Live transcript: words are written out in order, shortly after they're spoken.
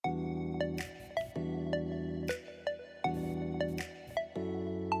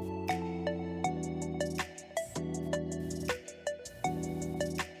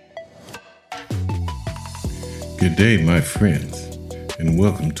Good day, my friends, and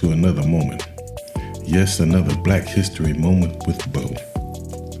welcome to another moment. Yes, another Black History Moment with Bo.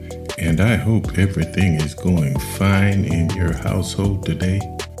 And I hope everything is going fine in your household today.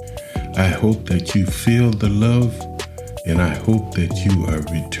 I hope that you feel the love, and I hope that you are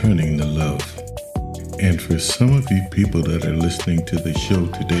returning the love. And for some of you people that are listening to the show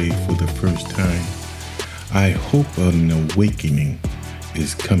today for the first time, I hope an awakening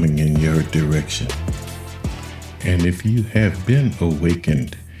is coming in your direction. And if you have been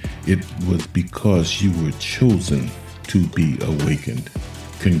awakened, it was because you were chosen to be awakened.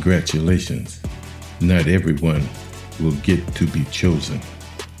 Congratulations. Not everyone will get to be chosen.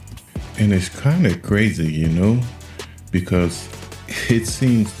 And it's kind of crazy, because it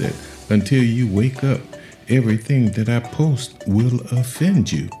seems that until you wake up, everything that I post will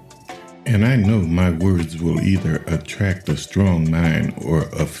offend you. And I know my words will either attract a strong mind or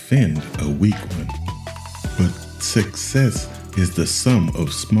offend a weak one. But success is the sum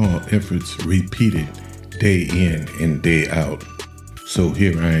of small efforts repeated day in and day out. So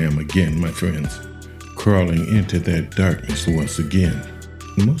here I am again, my friends, crawling into that darkness once again.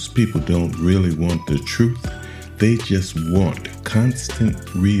 Most people don't really want the truth. They just want constant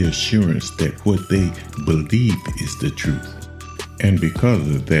reassurance that what they believe is the truth. And because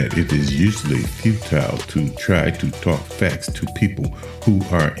of that, it is usually futile to try to talk facts to people who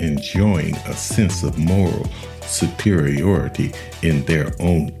are enjoying a sense of moral superiority in their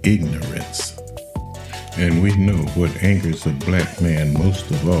own ignorance. And we know what angers a black man most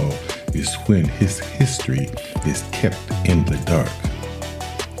of all is when his history is kept in the dark.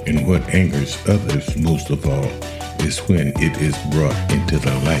 And what angers others most of all is when it is brought into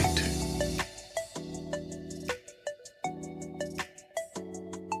the light.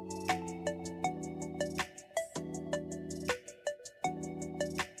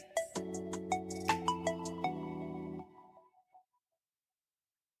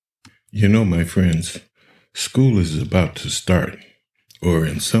 My friends, school is about to start, or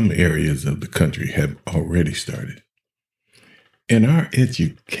in some areas of the country have already started. And our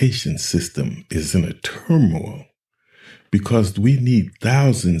education system is in a turmoil because we need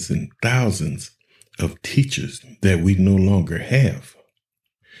thousands and thousands of teachers that we no longer have.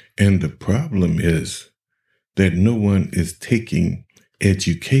 And the problem is that no one is taking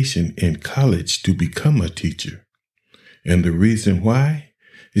education in college to become a teacher. And the reason why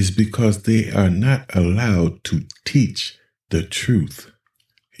is because they are not allowed to teach the truth.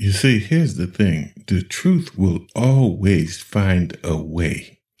 You see, here's the thing. The truth will always find a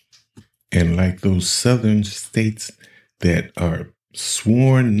way. And like those southern states that are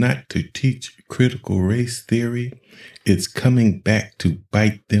sworn not to teach critical race theory, it's coming back to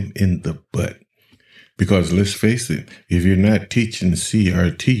bite them in the butt. Because let's face it, if you're not teaching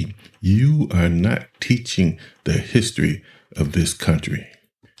CRT, you are not teaching the history of this country.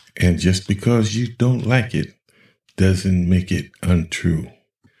 And just because you don't like it doesn't make it untrue.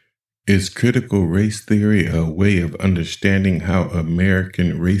 Is critical race theory a way of understanding how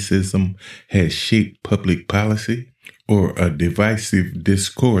American racism has shaped public policy, or a divisive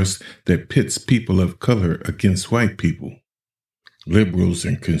discourse that pits people of color against white people? Liberals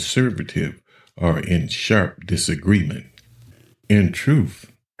and conservatives are in sharp disagreement. In truth,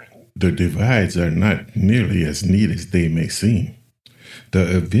 the divides are not nearly as neat as they may seem.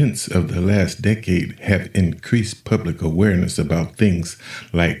 The events of the last decade have increased public awareness about things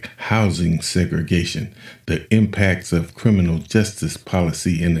like housing segregation, the impacts of criminal justice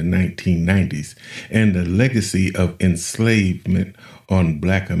policy in the 1990s, and the legacy of enslavement on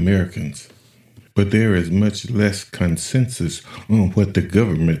Black Americans. But there is much less consensus on what the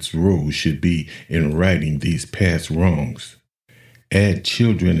government's role should be in righting these past wrongs. Add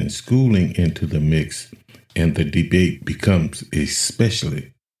children and schooling into the mix, and the debate becomes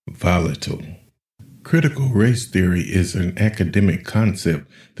especially volatile. Critical race theory is an academic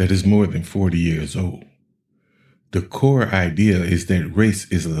concept that is more than 40 years old. The core idea is that race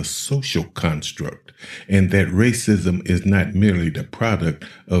is a social construct, and that racism is not merely the product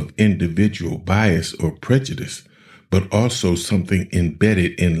of individual bias or prejudice, but also something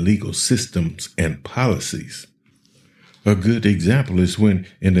embedded in legal systems and policies. A good example is when,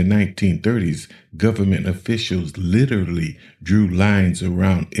 in the 1930s, government officials literally drew lines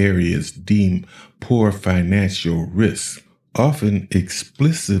around areas deemed poor financial risks, often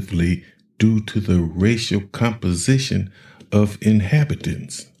explicitly due to the racial composition of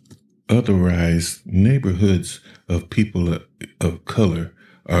inhabitants. Otherwise, neighborhoods of people of color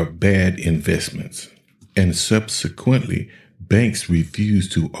are bad investments, and subsequently, banks refuse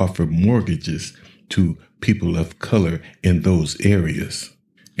to offer mortgages to people of color in those areas.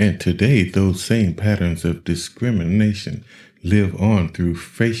 And today, those same patterns of discrimination live on through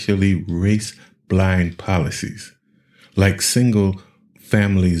facially race-blind policies, like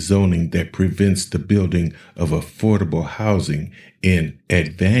single-family zoning that prevents the building of affordable housing in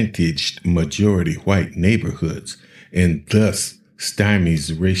advantaged majority white neighborhoods and thus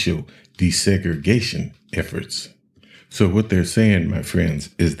stymies racial desegregation efforts. So what they're saying, my friends,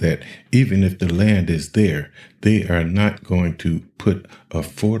 is that even if the land is there, they are not going to put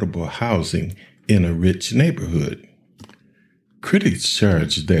affordable housing in a rich neighborhood. Critics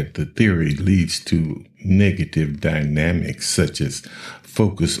charge that the theory leads to negative dynamics such as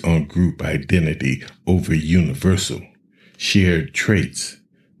focus on group identity over universal, shared traits,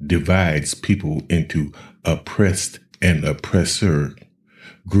 divides people into oppressed and oppressor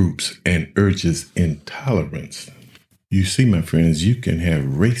groups, and urges intolerance. You see, my friends, you can have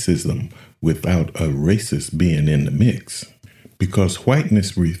racism without a racist being in the mix, because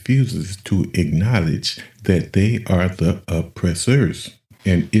whiteness refuses to acknowledge that they are the oppressors.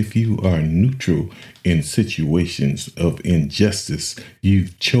 And if you are neutral in situations of injustice,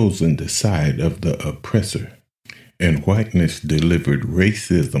 you've chosen the side of the oppressor. And whiteness delivered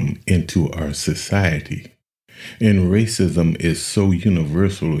racism into our society. And racism is so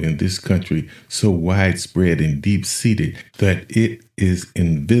universal in this country, so widespread and deep-seated, that it is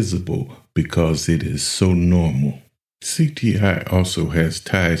invisible because it is so normal. CTI also has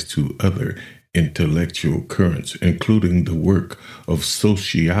ties to other intellectual currents, including the work of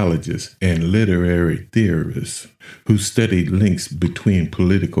sociologists and literary theorists who studied links between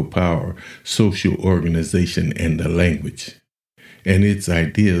political power, social organization, and the language. And its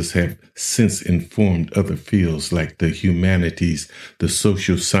ideas have since informed other fields like the humanities, the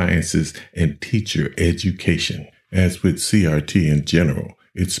social sciences, and teacher education. As with CRT in general,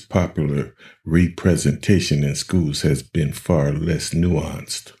 its popular representation in schools has been far less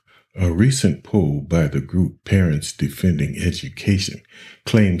nuanced. A recent poll by the group Parents Defending Education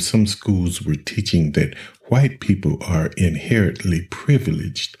claimed some schools were teaching that white people are inherently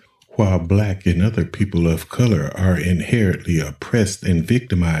privileged, while Black and other people of color are inherently oppressed and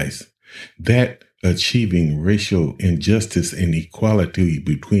victimized. That achieving racial injustice and equality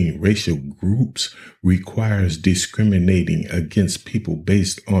between racial groups requires discriminating against people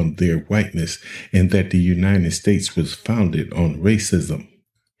based on their whiteness, and that the United States was founded on racism.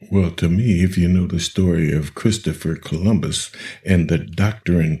 Well, to me, if you know the story of Christopher Columbus and the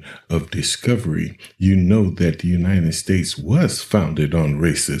doctrine of discovery, you know that the United States was founded on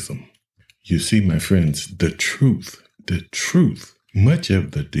racism. You see, my friends, the truth, much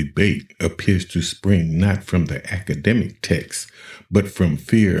of the debate appears to spring not from the academic text, but from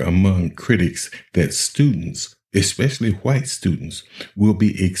fear among critics that students, especially white students, will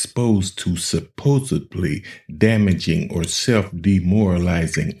be exposed to supposedly damaging or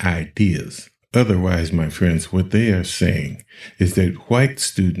self-demoralizing ideas. Otherwise, my friends, what they are saying is that white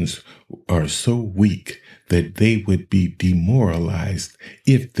students are so weak that they would be demoralized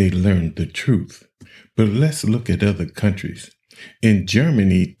if they learned the truth. But let's look at other countries. In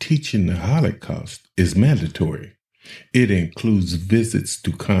Germany, teaching the Holocaust is mandatory. It includes visits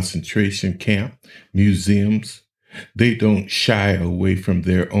to concentration camp, museums. They don't shy away from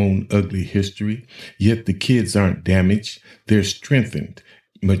their own ugly history, yet the kids aren't damaged. They're strengthened,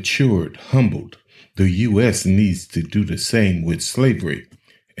 matured, humbled. The U.S. needs to do the same with slavery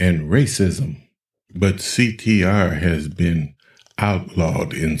and racism. But CTR has been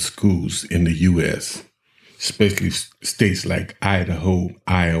outlawed in schools in the U.S., especially states like Idaho,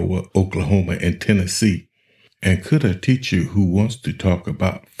 Iowa, Oklahoma, and Tennessee. And could a teacher who wants to talk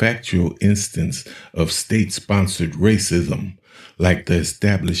about factual instance of state-sponsored racism, like the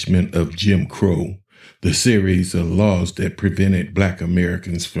establishment of Jim Crow, the series of laws that prevented Black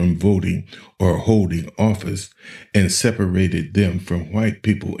Americans from voting or holding office and separated them from white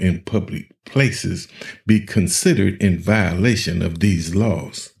people in public places, be considered in violation of these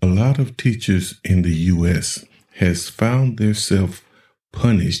laws? A lot of teachers in the U.S. has found themselves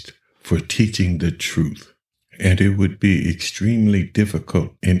punished for teaching the truth. And it would be extremely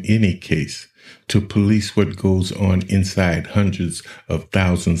difficult in any case to police what goes on inside hundreds of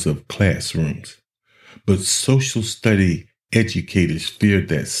thousands of classrooms. But social study educators fear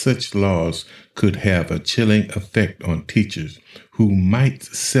that such laws could have a chilling effect on teachers who might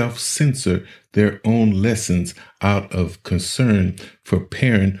self-censor their own lessons out of concern for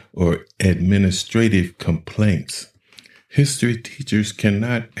parent or administrative complaints. History teachers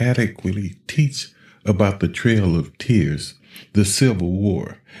cannot adequately teach about the Trail of Tears, the Civil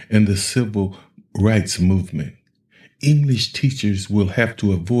War, and the Civil Rights Movement. English teachers will have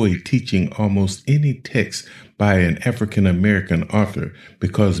to avoid teaching almost any text by an African American author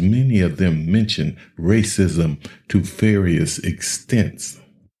because many of them mention racism to various extents.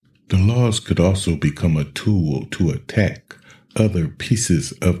 The laws could also become a tool to attack other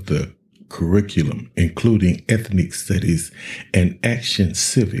pieces of the curriculum, including ethnic studies and action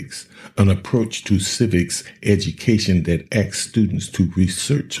civics, an approach to civics education that asks students to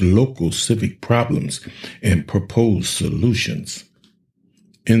research local civic problems and propose solutions.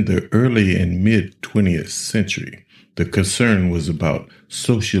 In the early and mid-20th century, the concern was about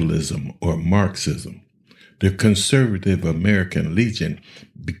socialism or Marxism. The Conservative American Legion,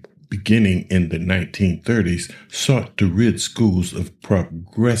 beginning in the 1930s, sought to rid schools of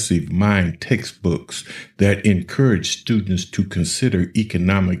progressive mind textbooks that encouraged students to consider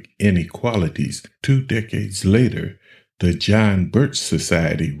economic inequalities. 2 decades later, the John Birch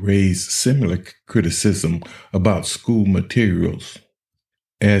Society raised similar criticism about school materials.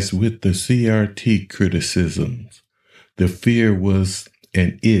 As with the CRT criticisms, the fear was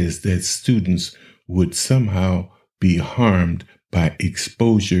and is that students would somehow be harmed by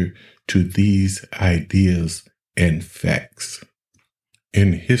exposure to these ideas and facts.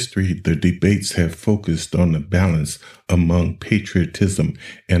 In history, the debates have focused on the balance among patriotism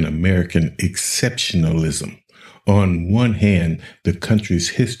and American exceptionalism. On one hand, the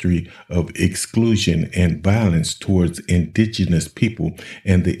country's history of exclusion and violence towards indigenous people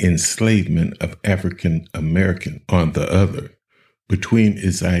and the enslavement of African Americans on the other, between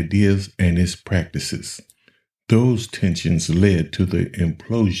its ideas and its practices. Those tensions led to the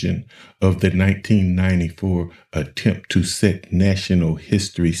implosion of the 1994 attempt to set national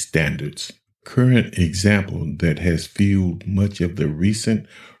history standards. Current example that has fueled much of the recent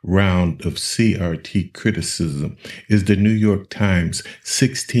round of CRT criticism is the New York Times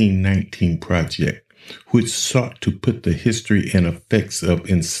 1619 Project, which sought to put the history and effects of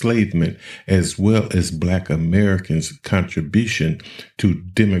enslavement as well as Black Americans' contribution to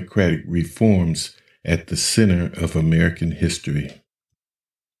democratic reforms at the center of American history.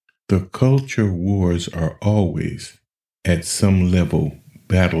 The culture wars are always, at some level,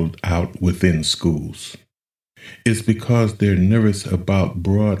 battled out within schools. It's because they're nervous about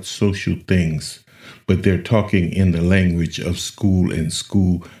broad social things, but they're talking in the language of school and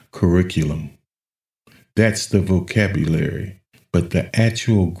school curriculum. That's the vocabulary, but the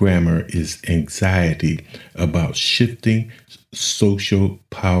actual grammar is anxiety about shifting social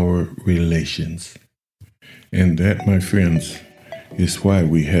power relations. And that, my friends, is why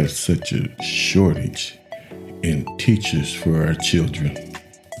we have such a shortage in teachers for our children,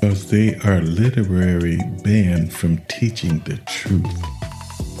 because they are literally banned from teaching the truth.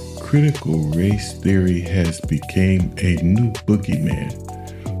 Critical race theory has become a new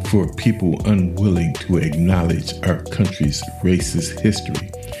boogeyman for people unwilling to acknowledge our country's racist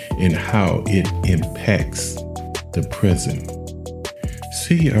history and how it impacts the present.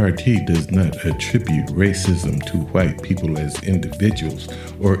 CRT does not attribute racism to white people as individuals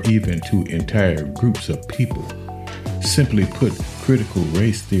or even to entire groups of people. Simply put, critical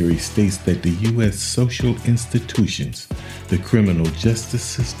race theory states that the U.S. social institutions, the criminal justice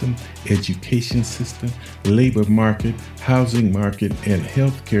system, education system, labor market, housing market, and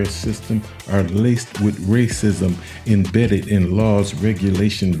healthcare system are laced with racism embedded in laws,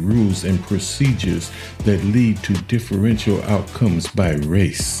 regulations, rules, and procedures that lead to differential outcomes by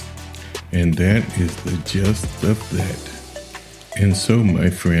race. And that is the gist of that. And so, my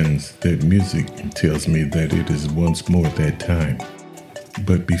friends, that music tells me that it is once more that time.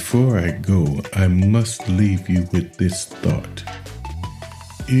 But before I go, I must leave you with this thought.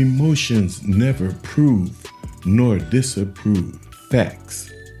 Emotions never prove nor disapprove facts.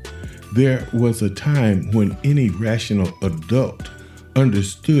 There was a time when any rational adult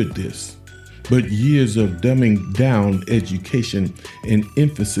understood this, but years of dumbing down education and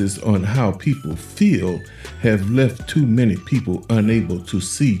emphasis on how people feel have left too many people unable to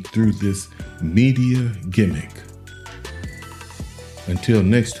see through this media gimmick. Until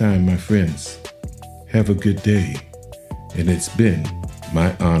next time, my friends, have a good day, and it's been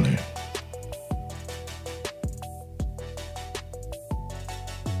my honor.